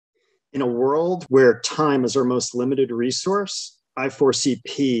In a world where time is our most limited resource,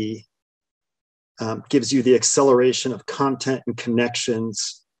 i4cp gives you the acceleration of content and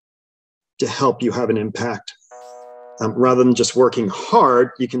connections to help you have an impact. Rather than just working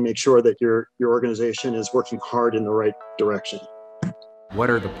hard, you can make sure that your organization is working hard in the right direction. What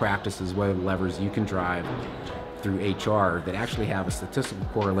are the practices, what are the levers you can drive through HR that actually have a statistical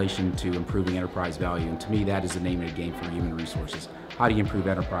correlation to improving enterprise value? And to me, that is the name of the game for human resources. How do you improve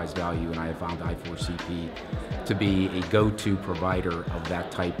enterprise value? And I have found i4cp to be a go-to provider of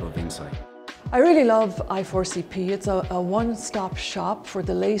that type of insight. I really love i4cp. It's a one-stop shop for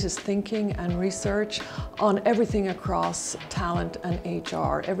the latest thinking and research on everything across talent and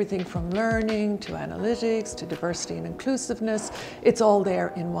HR. Everything from learning to analytics to diversity and inclusiveness. It's all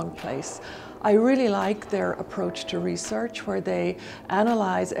there in one place. I really like their approach to research, where they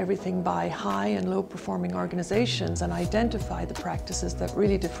analyze everything by high and low performing organizations and identify the practices that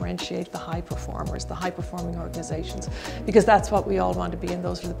really differentiate the high performers, the high performing organizations, because that's what we all want to be, and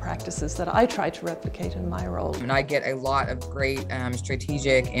those are the practices that I try to replicate in my role. And I get a lot of great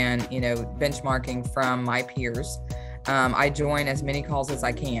strategic and benchmarking from my peers. I join as many calls as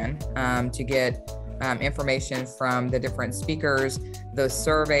I can to get information from the different speakers. Those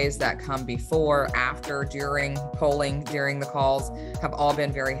surveys that come before, after, during, polling during the calls have all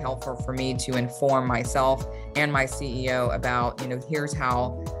been very helpful for me to inform myself and my CEO about, here's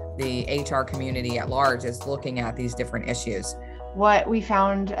how the HR community at large is looking at these different issues. What we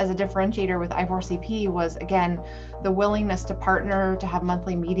found as a differentiator with i4cp was, again, the willingness to partner, to have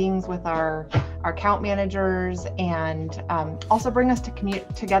monthly meetings with our account managers, and also bring us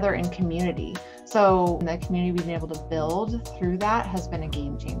together in community. So the community we've been able to build through that has been a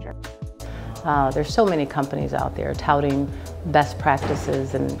game changer. There's so many companies out there touting best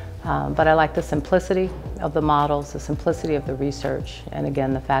practices, but I like the simplicity of the models, the simplicity of the research, and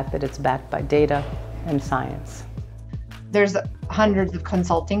again, the fact that it's backed by data and science. There's hundreds of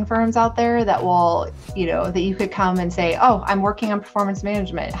consulting firms out there that will, that you could come and say, oh, I'm working on performance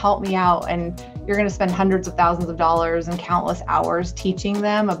management, help me out. And you're going to spend hundreds of thousands of dollars and countless hours teaching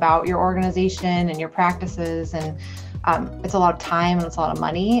them about your organization and your practices. And it's a lot of time and it's a lot of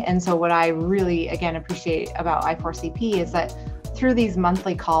money. And so what I really, again, appreciate about i4cp is that through these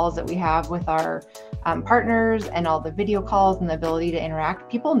monthly calls that we have with our partners and all the video calls and the ability to interact,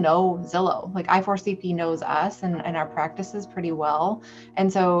 people know Zillow. Like i4cp knows us and our practices pretty well.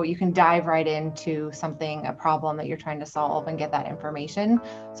 And so you can dive right into a problem that you're trying to solve and get that information.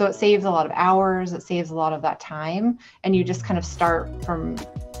 So it saves a lot of hours, it saves a lot of that time, and you just kind of start from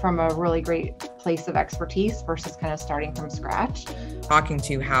a really great place of expertise versus kind of starting from scratch. Talking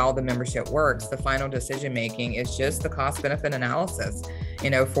to how the membership works, the final decision making is just the cost benefit analysis,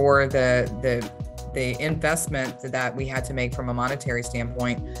 for the investment that we had to make from a monetary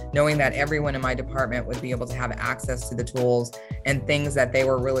standpoint, knowing that everyone in my department would be able to have access to the tools and things that they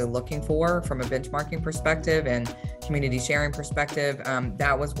were really looking for from a benchmarking perspective and community sharing perspective.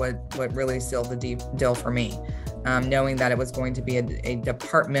 That was what really sealed the deal for me. Knowing that it was going to be a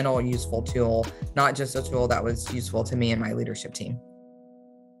departmental useful tool, not just a tool that was useful to me and my leadership team.